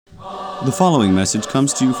The following message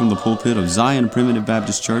comes to you from the pulpit of Zion Primitive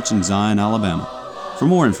Baptist Church in Zion, Alabama. For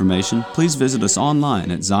more information, please visit us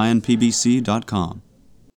online at zionpbc.com.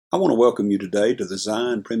 I want to welcome you today to the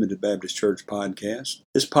Zion Primitive Baptist Church podcast.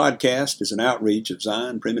 This podcast is an outreach of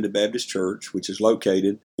Zion Primitive Baptist Church, which is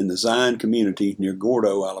located in the Zion community near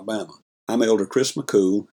Gordo, Alabama. I'm Elder Chris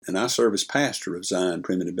McCool, and I serve as pastor of Zion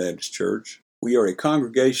Primitive Baptist Church. We are a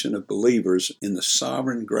congregation of believers in the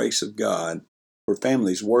sovereign grace of God, where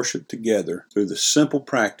families worship together through the simple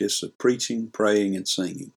practice of preaching, praying, and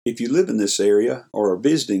singing. If you live in this area or are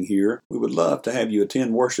visiting here, we would love to have you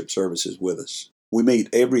attend worship services with us. We meet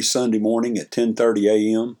every Sunday morning at 10:30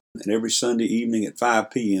 a.m. and every Sunday evening at 5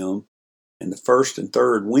 p.m. and the first and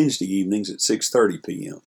third Wednesday evenings at 6:30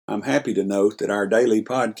 p.m. I'm happy to note that our daily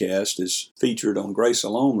podcast is featured on Grace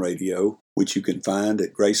Alone Radio, which you can find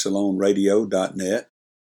at gracealoneradio.net.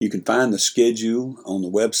 You can find the schedule on the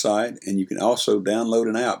website, and you can also download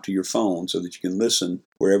an app to your phone so that you can listen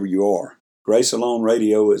wherever you are. Grace Alone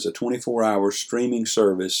Radio is a 24-hour streaming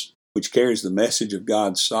service which carries the message of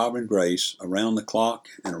God's sovereign grace around the clock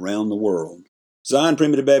and around the world. Zion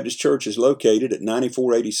Primitive Baptist Church is located at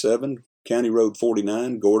 9487 County Road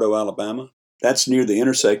 49, Gordo, Alabama. That's near the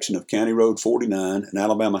intersection of County Road 49 and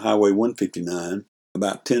Alabama Highway 159.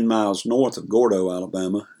 About 10 miles north of Gordo,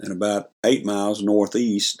 Alabama, and about 8 miles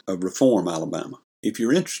northeast of Reform, Alabama. If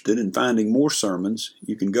you're interested in finding more sermons,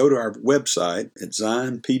 you can go to our website at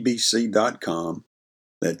zionpbc.com.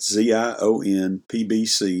 That's zionpbc.com,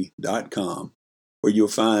 where you'll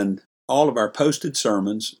find all of our posted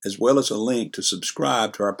sermons as well as a link to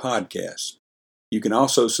subscribe to our podcast. You can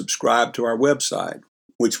also subscribe to our website,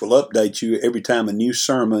 which will update you every time a new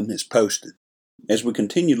sermon is posted. As we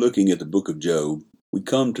continue looking at the book of Job, we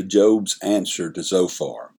come to Job's answer to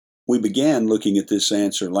Zophar. We began looking at this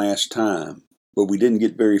answer last time, but we didn't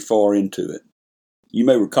get very far into it. You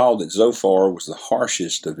may recall that Zophar was the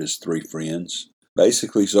harshest of his three friends.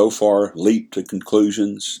 Basically, Zophar leaped to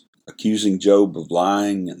conclusions, accusing Job of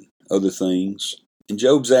lying and other things. And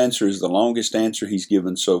Job's answer is the longest answer he's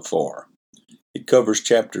given so far. It covers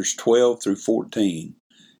chapters 12 through 14.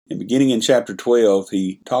 And beginning in chapter 12,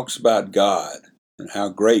 he talks about God and how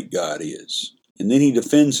great God is. And then he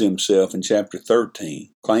defends himself in chapter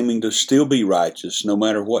 13, claiming to still be righteous no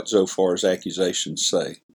matter what Zophar's accusations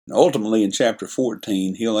say. And ultimately, in chapter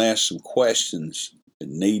 14, he'll ask some questions that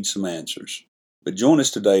need some answers. But join us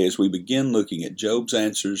today as we begin looking at Job's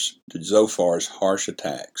answers to Zophar's harsh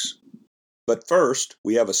attacks. But first,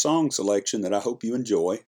 we have a song selection that I hope you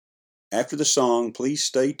enjoy. After the song, please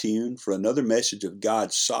stay tuned for another message of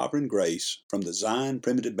God's sovereign grace from the Zion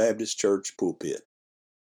Primitive Baptist Church pulpit.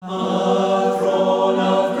 A throne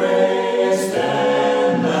of grace,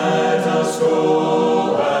 then let us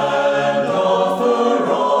go and offer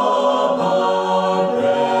up our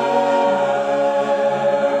prayer.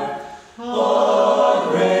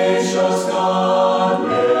 Our gracious God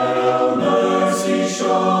will mercy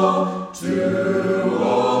show to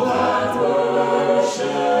all that worship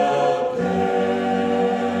there.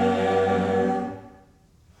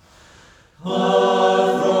 A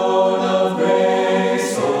throne of grace.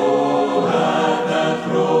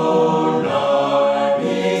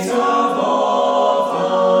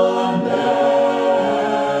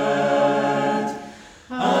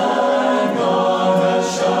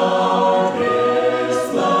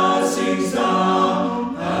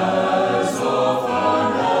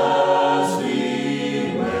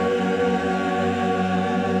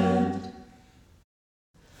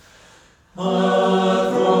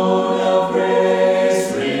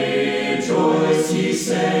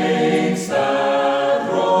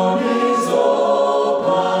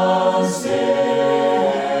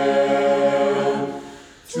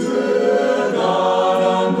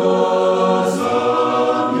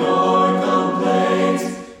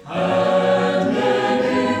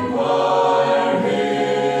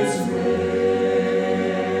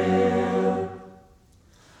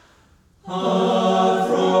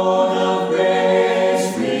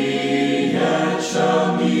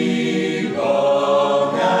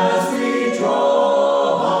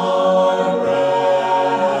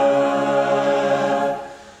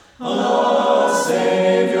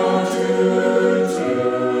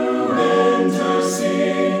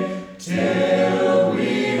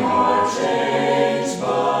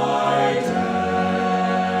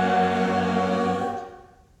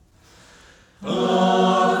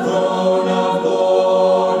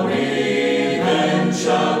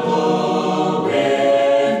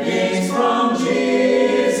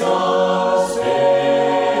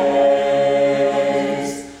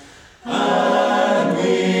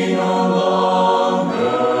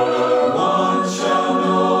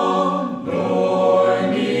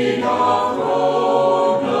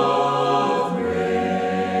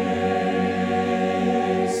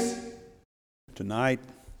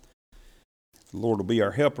 be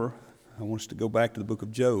our helper, I want us to go back to the book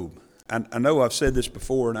of Job. I know I've said this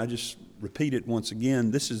before, and I just repeat it once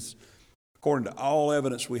again. This is, according to all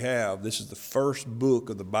evidence we have, this is the first book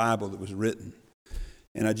of the Bible that was written.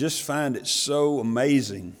 And I just find it so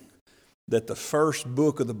amazing that the first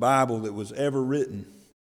book of the Bible that was ever written,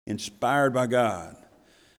 inspired by God,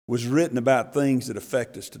 was written about things that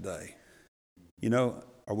affect us today. You know,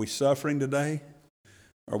 are we suffering today?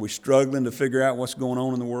 Are we struggling to figure out what's going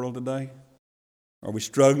on in the world today? Are we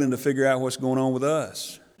struggling to figure out what's going on with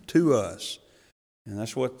us, to us? And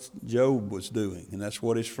that's what Job was doing, and that's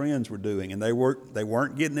what his friends were doing, and they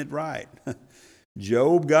weren't getting it right.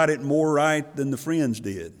 Job got it more right than the friends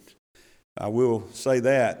did. I will say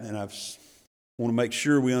that, and I want to make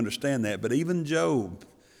sure we understand that. But even Job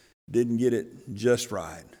didn't get it just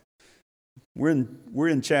right. We're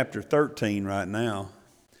in chapter 13 right now,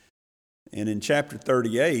 and in chapter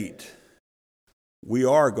 38, we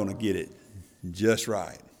are going to get it just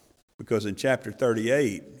right, because in chapter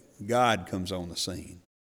 38, God comes on the scene.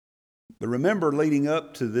 But remember, leading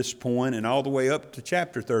up to this point and all the way up to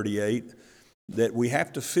chapter 38, that we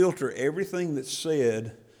have to filter everything that's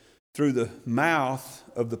said through the mouth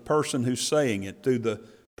of the person who's saying it, through the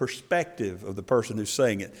perspective of the person who's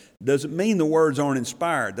saying it. Doesn't mean the words aren't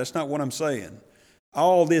inspired. That's not what I'm saying.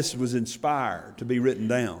 All this was inspired to be written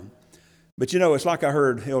down. But you know, it's like I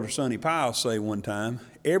heard Elder Sonny Powell say one time,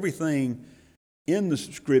 everything in the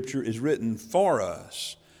Scripture is written for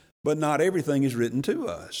us, but not everything is written to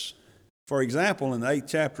us. For example, in the 8th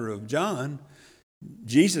chapter of John,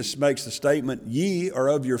 Jesus makes the statement, "Ye are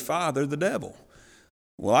of your father, the devil."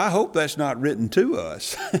 Well, I hope that's not written to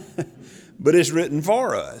us, but it's written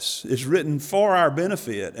for us. It's written for our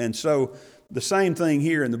benefit. And so the same thing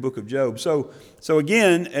here in the book of Job. So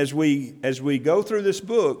again, as we go through this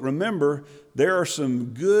book, remember there are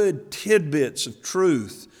some good tidbits of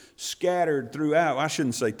truth scattered throughout. I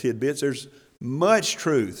shouldn't say tidbits. There's much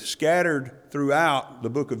truth scattered throughout the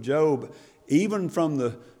book of Job, even from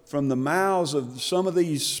the mouths of some of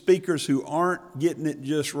these speakers who aren't getting it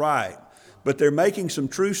just right. But they're making some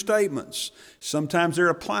true statements. Sometimes they're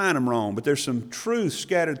applying them wrong, but there's some truth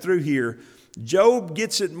scattered through here. Job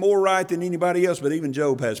gets it more right than anybody else, but even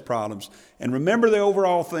Job has problems. And remember the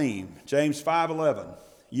overall theme, James 5:11.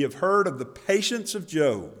 "Ye have heard of the patience of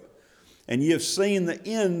Job, and ye have seen the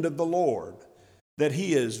end of the Lord, that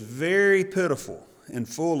he is very pitiful and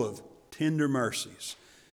full of tender mercies."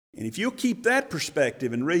 And if you'll keep that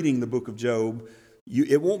perspective in reading the book of Job,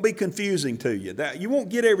 it won't be confusing to you. You won't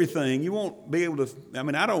get everything. You won't be able to,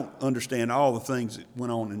 I don't understand all the things that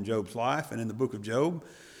went on in Job's life and in the book of Job.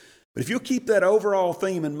 But if you'll keep that overall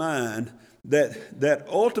theme in mind, that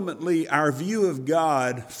ultimately our view of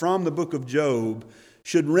God from the book of Job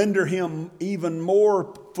should render him even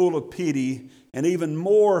more full of pity and even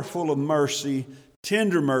more full of mercy,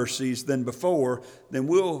 tender mercies than before, then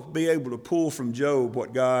we'll be able to pull from Job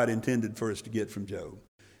what God intended for us to get from Job.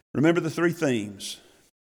 Remember the three themes: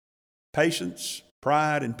 patience,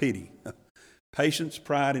 pride, and pity. Patience,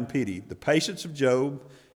 pride, and pity. The patience of Job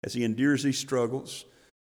as he endures these struggles.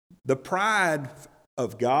 The pride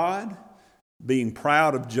of God, being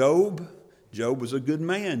proud of Job. Job was a good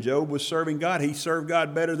man. Job was serving God. He served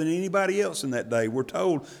God better than anybody else in that day. We're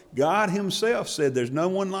told God himself said there's no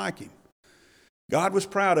one like him. God was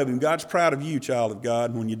proud of him. God's proud of you, child of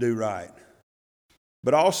God, when you do right.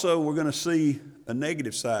 But also we're going to see a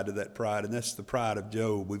negative side to that pride, and that's the pride of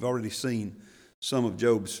Job. We've already seen some of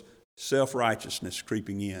Job's self-righteousness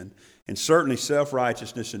creeping in. And certainly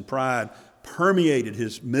self-righteousness and pride permeated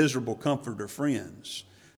his miserable comforter friends.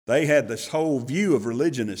 They had this whole view of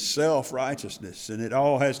religion as self-righteousness, and it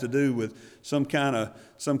all has to do with some kind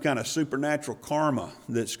of supernatural karma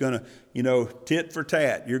that's going to, tit for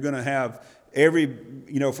tat. You're going to have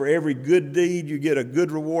for every good deed, you get a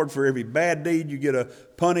good reward. For every bad deed, you get a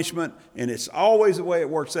punishment. And it's always the way it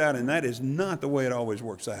works out, and that is not the way it always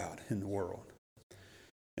works out in the world.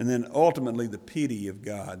 And then ultimately the pity of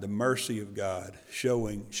God, the mercy of God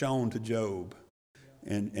shown to Job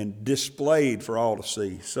and displayed for all to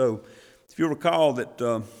see. So if you recall that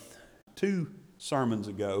 2 sermons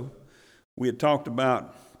ago, we had talked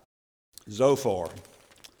about Zophar.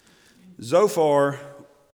 Zophar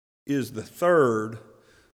is the third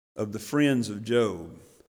of the friends of Job,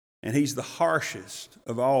 and he's the harshest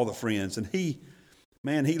of all the friends. And he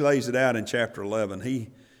lays it out in chapter 11.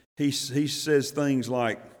 He says things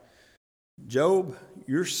like, "Job,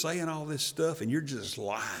 you're saying all this stuff and you're just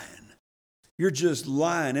lying. You're just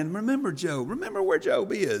lying." And remember where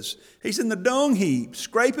Job is. He's in the dung heap,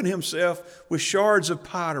 scraping himself with shards of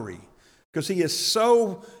pottery, because he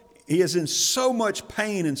is in so much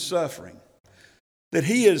pain and suffering. that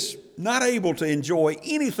he is not able to enjoy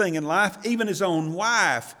anything in life. Even his own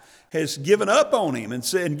wife has given up on him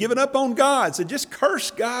and given up on God, said, just curse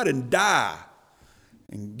God and die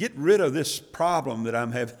and get rid of this problem that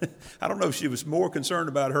I'm having. I don't know if she was more concerned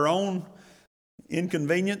about her own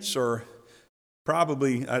inconvenience, or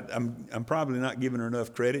probably, I'm probably not giving her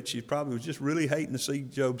enough credit. She probably was just really hating to see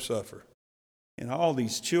Job suffer. And all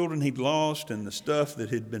these children he'd lost and the stuff that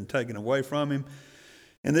had been taken away from him.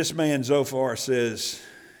 And this man, Zophar, says,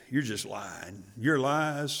 you're just lying. Your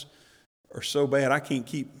lies are so bad, I can't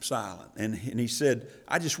keep silent. And he said,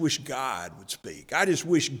 I just wish God would speak. I just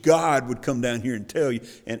wish God would come down here and tell you.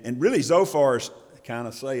 And really, Zophar's kind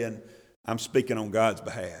of saying, I'm speaking on God's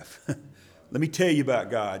behalf. Let me tell you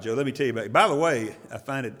about God, Joe. Let me tell you about it. By the way, I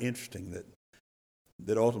find it interesting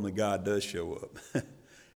that ultimately God does show up.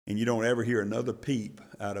 And you don't ever hear another peep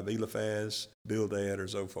out of Eliphaz, Bildad, or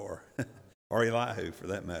Zophar. Or Elihu, for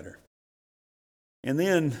that matter. And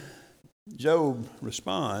then Job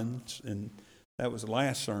responds, and that was the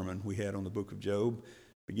last sermon we had on the book of Job,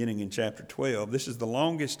 beginning in chapter 12. This is the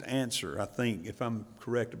longest answer, I think, if I'm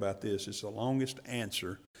correct about this, it's the longest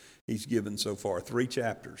answer he's given so far, 3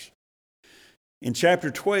 chapters. In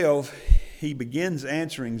chapter 12, he begins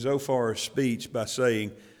answering Zophar's speech by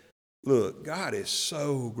saying, look, God is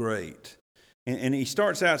so great. And he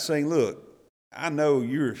starts out saying, look, I know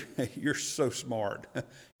you're so smart. I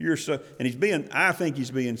think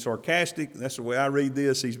he's being sarcastic. That's the way I read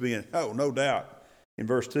this. He's being, no doubt. In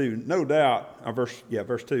verse 2,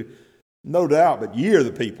 verse 2, no doubt, but ye are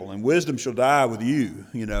the people, and wisdom shall die with you.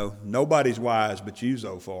 Nobody's wise but you,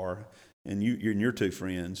 Zophar, and your 2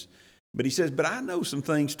 friends. But he says, but I know some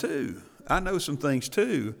things too. And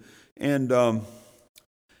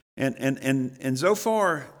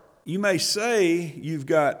Zophar, you may say you've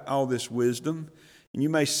got all this wisdom, and you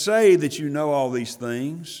may say that you know all these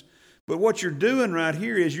things, but what you're doing right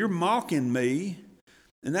here is you're mocking me,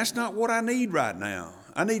 and that's not what I need right now.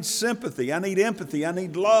 I need sympathy, I need empathy, I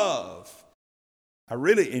need love.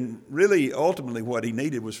 Really, ultimately what he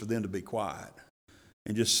needed was for them to be quiet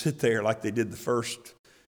and just sit there like they did the first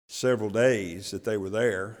several days that they were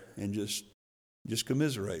there and just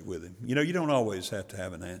commiserate with him. You don't always have to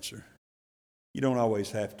have an answer. You don't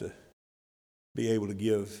always have to be able to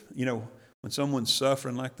give. When someone's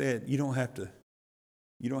suffering like that, you don't have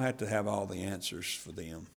to have all the answers for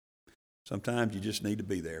them. Sometimes you just need to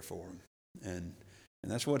be there for them. And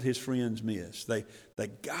that's what his friends missed. They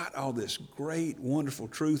got all this great, wonderful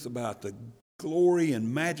truth about the glory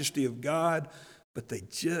and majesty of God, but they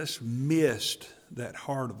just missed that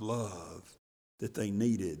heart of love that they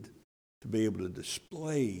needed to be able to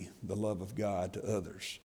display the love of God to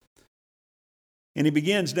others. And he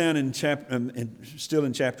begins down still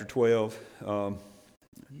in chapter 12,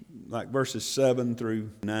 like verses 7 through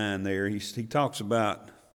 9 there. He talks about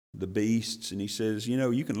the beasts, and he says,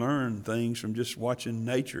 you can learn things from just watching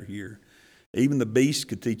nature here. Even the beasts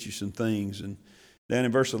could teach you some things. And down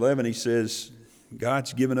in verse 11, he says,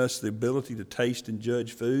 God's given us the ability to taste and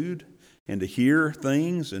judge food and to hear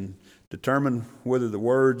things and determine whether the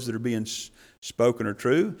words that are being spoken are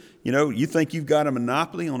true. You think you've got a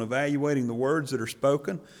monopoly on evaluating the words that are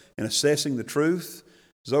spoken and assessing the truth,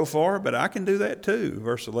 Zophar, but I can do that too,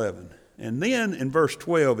 verse 11. And then in verse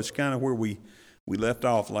 12, it's kind of where we left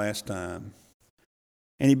off last time.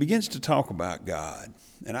 And he begins to talk about God.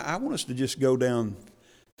 And I want us to just go down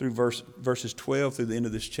through verses 12 through the end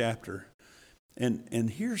of this chapter. And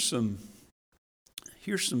here's some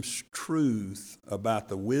truth about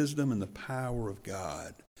the wisdom and the power of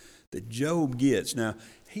God that Job gets. Now,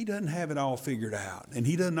 he doesn't have it all figured out, and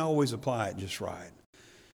he doesn't always apply it just right.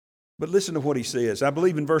 But listen to what he says. I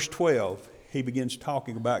believe in verse 12, he begins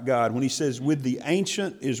talking about God. When he says, with the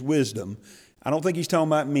ancient is wisdom, I don't think he's talking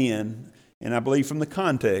about men, and I believe from the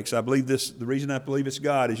context, the reason I believe it's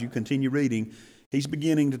God, as you continue reading, he's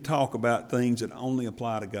beginning to talk about things that only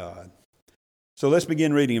apply to God. So let's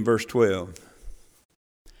begin reading in verse 12.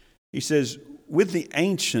 He says, with the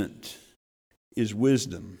ancient is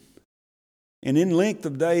wisdom, and in length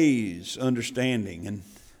of days understanding. And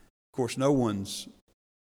of course, no one's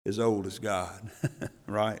as old as God,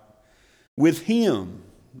 right? With him,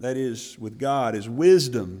 that is, with God, is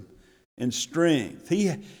wisdom and strength.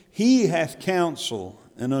 He hath counsel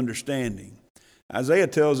and understanding. Isaiah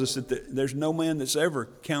tells us that there's no man that's ever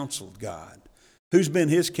counseled God. Who's been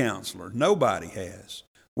his counselor? Nobody has.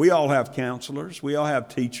 We all have counselors. We all have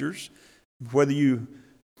teachers. Whether you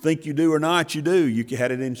think you do or not, you do. You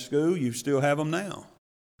had it in school. You still have them now.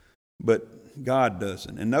 But God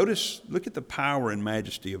doesn't. And look at the power and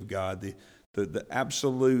majesty of God, the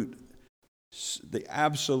absolute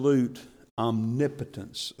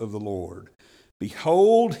omnipotence of the Lord.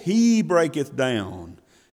 Behold, he breaketh down,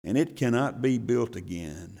 and it cannot be built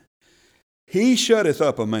again. He shutteth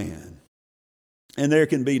up a man, and there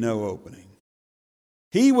can be no opening.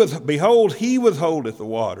 Behold, he withholdeth the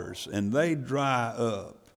waters, and they dry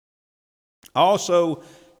up. Also,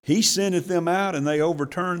 he sendeth them out, and they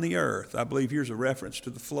overturn the earth. I believe here's a reference to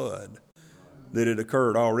the flood that had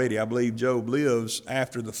occurred already. I believe Job lives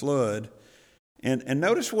after the flood. And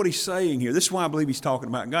notice what he's saying here. This is why I believe he's talking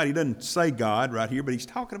about God. He doesn't say God right here, but he's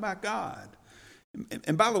talking about God.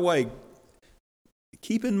 And by the way,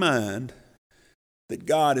 keep in mind that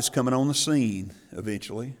God is coming on the scene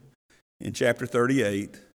eventually in chapter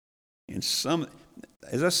 38. And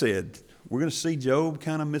as I said, we're going to see Job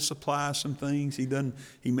kind of misapply some things.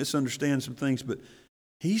 He misunderstands some things, but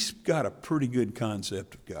he's got a pretty good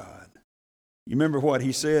concept of God. You remember what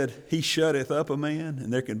he said? He shutteth up a man,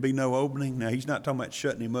 and there can be no opening. Now, he's not talking about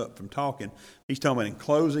shutting him up from talking. He's talking about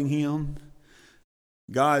enclosing him.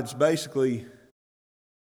 God's basically,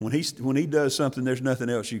 when he does something, there's nothing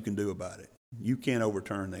else you can do about it. You can't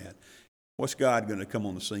overturn that. What's God going to come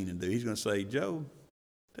on the scene and do? He's going to say, Job,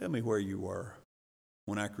 tell me where you were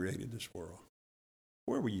when I created this world.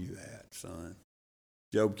 Where were you at, son?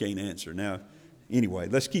 Job can't answer. Now, anyway,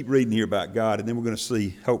 let's keep reading here about God, and then we're going to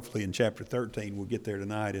see, hopefully in chapter 13, we'll get there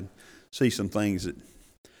tonight and see some things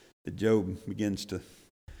that Job begins to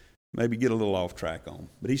maybe get a little off track on.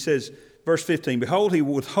 But he says, verse 15, Behold, he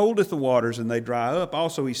withholdeth the waters, and they dry up.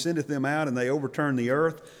 Also he sendeth them out, and they overturn the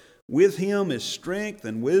earth. With him is strength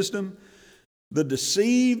and wisdom. The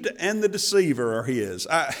deceived and the deceiver are his.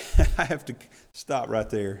 I have to stop right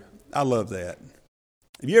there. I love that.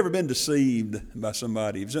 Have you ever been deceived by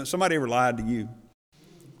somebody? Has somebody ever lied to you?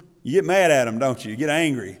 You get mad at them, don't you? You get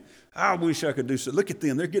angry. I wish I could do so. Look at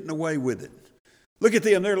them. They're getting away with it. Look at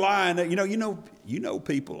them. They're lying. You know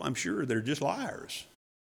people, I'm sure, they're just liars.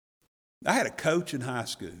 I had a coach in high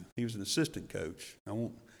school. He was an assistant coach. I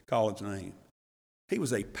won't call his name. He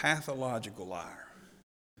was a pathological liar.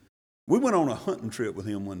 We went on a hunting trip with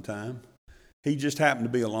him one time. He just happened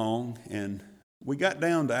to be along, and we got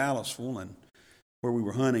down to Aliceville, and where we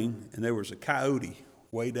were hunting, and there was a coyote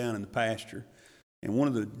way down in the pasture. And one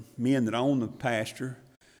of the men that owned the pasture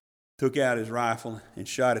took out his rifle and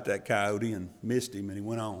shot at that coyote and missed him, and he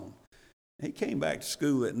went on. He came back to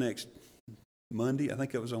school that next Monday. I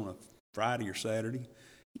think it was on a Friday or Saturday.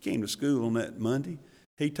 He came to school on that Monday.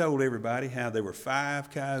 He told everybody how there were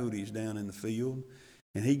 5 coyotes down in the field,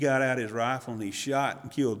 and he got out his rifle and he shot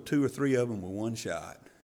and killed 2 or 3 of them with one shot.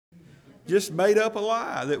 Just made up a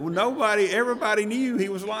lie that everybody knew he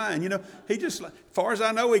was lying. As far as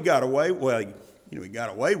I know, he got away. Well, he got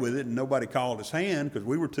away with it, and nobody called his hand because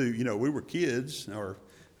we were kids, or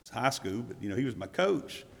it's high school, but, he was my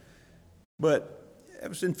coach. But it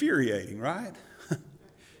was infuriating, right?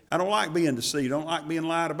 I don't like being deceived. I don't like being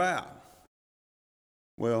lied about.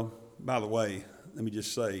 Well, by the way, let me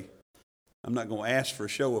just say, I'm not going to ask for a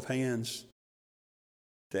show of hands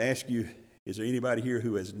to ask you, is there anybody here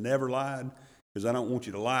who has never lied? Because I don't want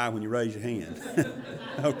you to lie when you raise your hand.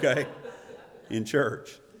 Okay? In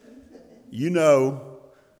church. You know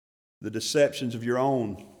the deceptions of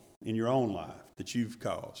in your own life that you've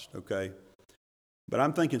caused, okay? But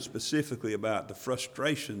I'm thinking specifically about the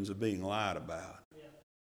frustrations of being lied about.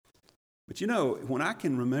 But when I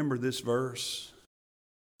can remember this verse,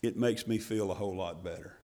 it makes me feel a whole lot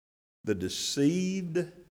better. The deceived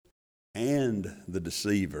and the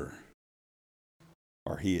deceiver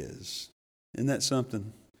are his. Isn't that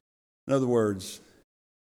something? In other words,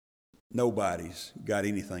 nobody's got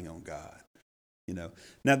anything on God.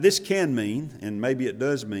 Now this can mean, and maybe it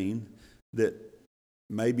does mean, that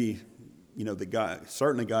maybe, that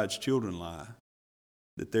certainly God's children lie,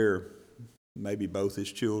 that they're maybe both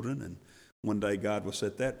his children, and one day God will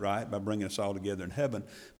set that right by bringing us all together in heaven.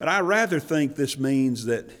 But I rather think this means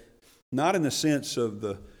that, not in the sense of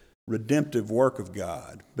the redemptive work of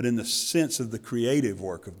God, but in the sense of the creative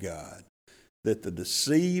work of God, that the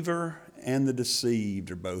deceiver and the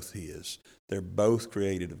deceived are both his. They're both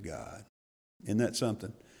created of God. Isn't that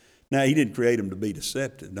something? Now, he didn't create them to be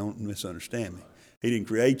deceptive. Don't misunderstand me. He didn't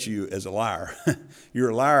create you as a liar. You're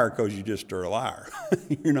a liar because you just are a liar.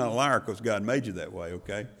 You're not a liar because God made you that way,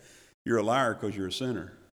 okay? You're a liar because you're a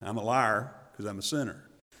sinner. I'm a liar because I'm a sinner.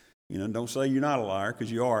 Don't say you're not a liar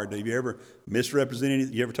because you are. Have you ever misrepresented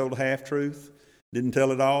it? You ever told a half-truth? Didn't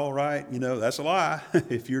tell it all, right? That's a lie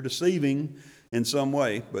if you're deceiving in some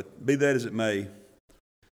way. But be that as it may,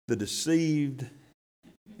 the deceived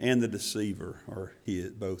and the deceiver are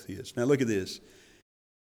both his. Now look at this.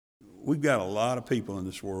 We've got a lot of people in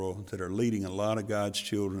this world that are leading a lot of God's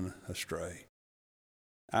children astray.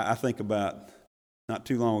 I think about, not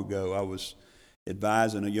too long ago, I was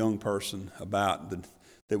advising a young person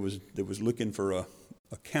that was looking for a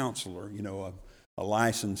counselor, a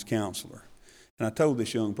licensed counselor. And I told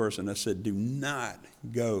this young person, I said, do not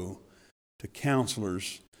go to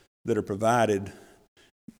counselors that are provided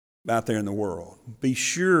out there in the world. Be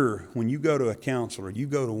sure when you go to a counselor, you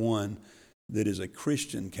go to one that is a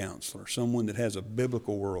Christian counselor, someone that has a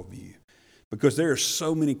biblical worldview. Because there are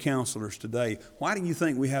so many counselors today. Why do you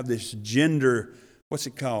think we have this gender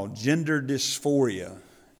dysphoria,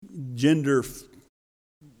 gender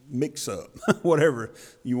mix-up, whatever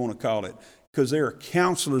you want to call it? Because there are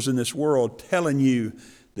counselors in this world telling you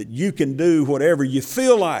that you can do whatever you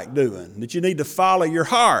feel like doing, that you need to follow your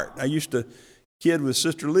heart. I used to kid with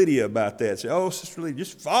Sister Lydia about that. Say, oh, Sister Lydia,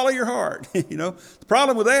 just follow your heart. The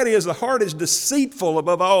problem with that is the heart is deceitful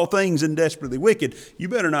above all things and desperately wicked. You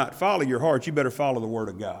better not follow your heart. You better follow the Word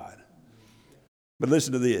of God. But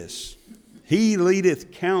listen to this. He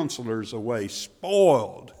leadeth counselors away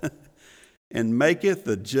spoiled and maketh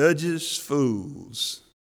the judges fools.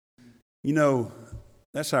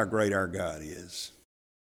 That's how great our God is.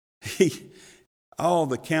 All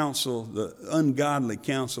the counsel, the ungodly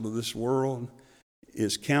counsel of this world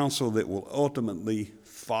is counsel that will ultimately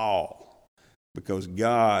fall because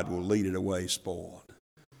God will lead it away spoiled.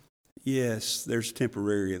 Yes, there's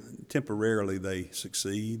temporarily they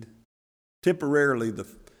succeed. Temporarily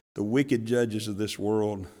the wicked judges of this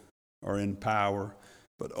world are in power,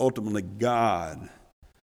 but ultimately God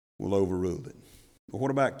will overrule it. But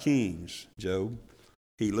what about kings, Job?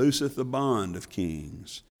 He looseth the bond of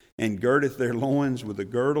kings, and girdeth their loins with a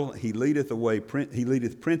girdle. He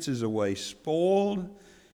leadeth princes away spoiled,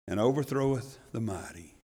 and overthroweth the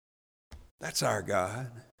mighty. That's our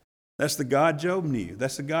God. That's the God Job knew.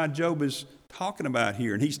 That's the God Job is talking about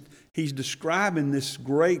here. And he's describing this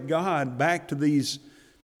great God back to these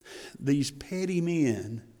petty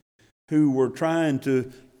men who were trying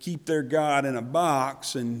to keep their God in a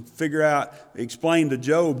box and explain to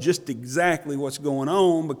Job just exactly what's going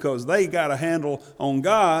on because they got a handle on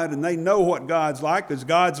God and they know what God's like because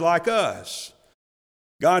God's like us.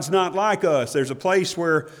 God's not like us. There's a place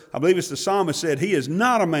where I believe it's the psalmist said, He is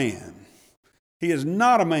not a man. He is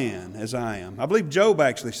not a man as I am. I believe Job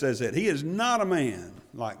actually says that. He is not a man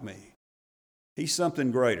like me. He's something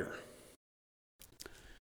greater.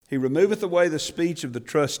 He removeth away the speech of the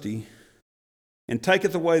trusty and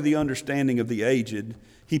taketh away the understanding of the aged.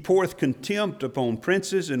 He poureth contempt upon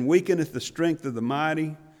princes, and weakeneth the strength of the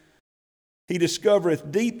mighty. He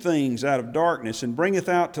discovereth deep things out of darkness, and bringeth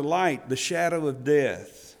out to light the shadow of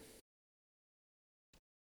death.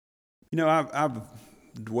 I've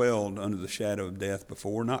dwelled under the shadow of death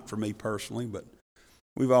before, not for me personally, but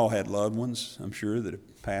we've all had loved ones, I'm sure, that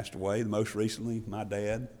have passed away. Most recently, my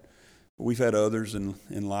dad. But we've had others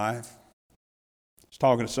in life. I was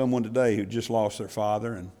talking to someone today who just lost their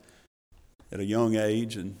father and at a young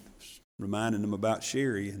age, and reminding them about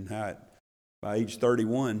Sherry and how by age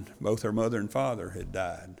 31, both her mother and father had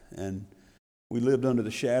died. And we lived under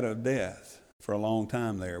the shadow of death for a long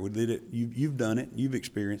time there. We did it. You've done it. You've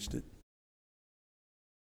experienced it.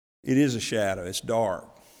 It is a shadow. It's dark.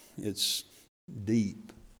 It's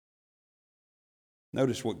deep.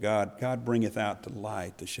 Notice what God bringeth out to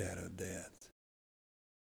light the shadow of death.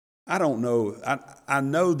 I don't know. I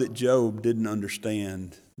know that Job didn't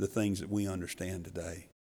understand the things that we understand today.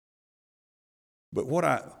 But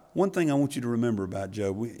one thing I want you to remember about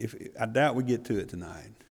Job, I doubt we get to it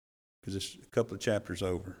tonight because it's a couple of chapters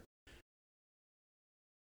over.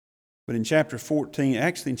 But in chapter 14,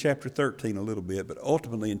 actually in chapter 13 a little bit, but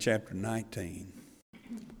ultimately in chapter 19,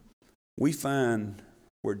 we find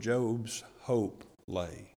where Job's hope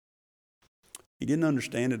lay. He didn't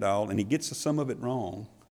understand it all, and he gets some of it wrong.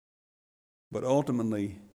 But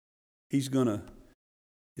ultimately, it's going to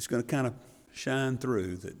kind of shine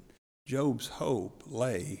through that Job's hope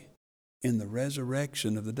lay in the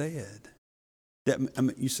resurrection of the dead.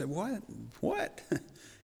 You say, what?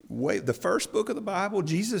 Wait, the first book of the Bible,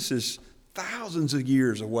 Jesus is thousands of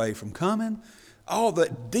years away from coming. All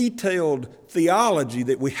the detailed theology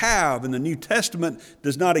that we have in the New Testament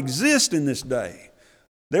does not exist in this day.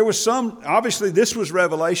 There was obviously this was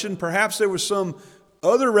revelation. Perhaps there was some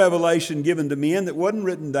other revelation given to men that wasn't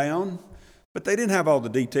written down, but they didn't have all the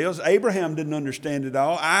details. Abraham didn't understand it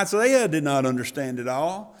all. Isaiah did not understand it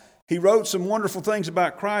all. He wrote some wonderful things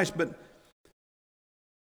about Christ, but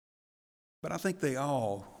I think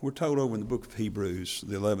we're told over in the book of Hebrews,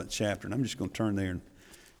 the 11th chapter, and I'm just going to turn there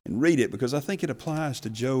and read it because I think it applies to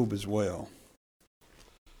Job as well.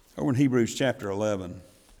 Over in Hebrews chapter 11,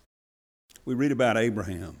 we read about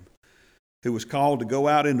Abraham, who was called to go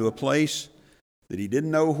out into a place that he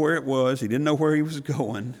didn't know where it was. He didn't know where he was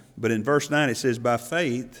going. But in verse 9 it says, by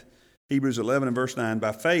faith, Hebrews 11 and verse 9,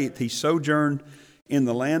 by faith he sojourned in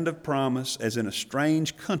the land of promise as in a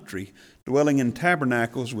strange country, dwelling in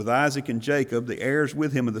tabernacles with Isaac and Jacob, the heirs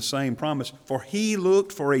with him of the same promise. For he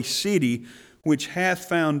looked for a city which hath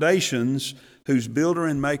foundations, whose builder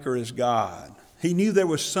and maker is God. He knew there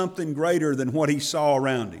was something greater than what he saw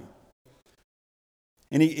around him.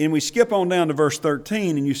 And we skip on down to verse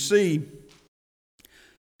 13, and you see,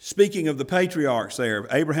 speaking of the patriarchs there,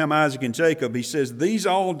 Abraham, Isaac, and Jacob, he says, these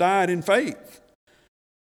all died in faith,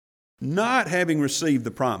 not having received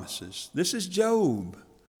the promises. This is Job.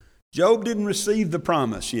 Job didn't receive the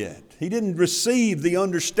promise yet. He didn't receive the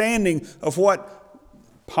understanding of what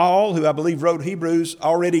Paul, who I believe wrote Hebrews,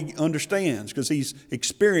 already understands because he's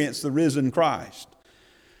experienced the risen Christ.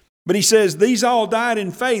 But he says, these all died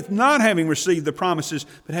in faith, not having received the promises,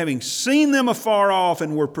 but having seen them afar off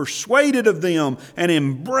and were persuaded of them and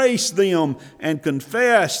embraced them and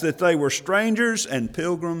confessed that they were strangers and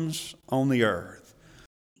pilgrims on the earth.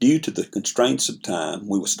 Due to the constraints of time,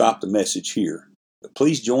 we will stop the message here. But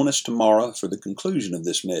please join us tomorrow for the conclusion of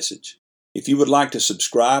this message. If you would like to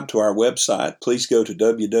subscribe to our website, please go to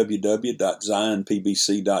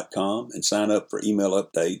www.zionpbc.com and sign up for email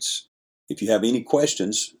updates. If you have any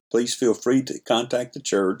questions, please feel free to contact the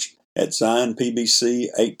church at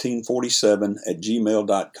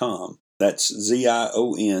zionpbc1847@gmail.com. That's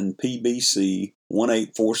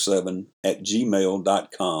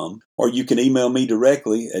ZIONPBC1847@gmail.com. Or you can email me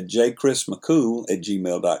directly at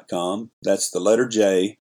jchrismccool@gmail.com. That's the letter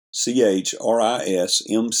J,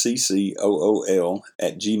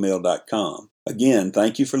 CHRISMCCOOL@gmail.com. Again,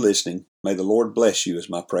 thank you for listening. May the Lord bless you is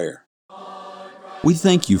my prayer. We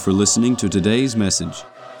thank you for listening to today's message.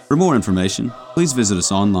 For more information, please visit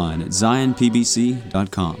us online at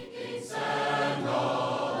zionpbc.com.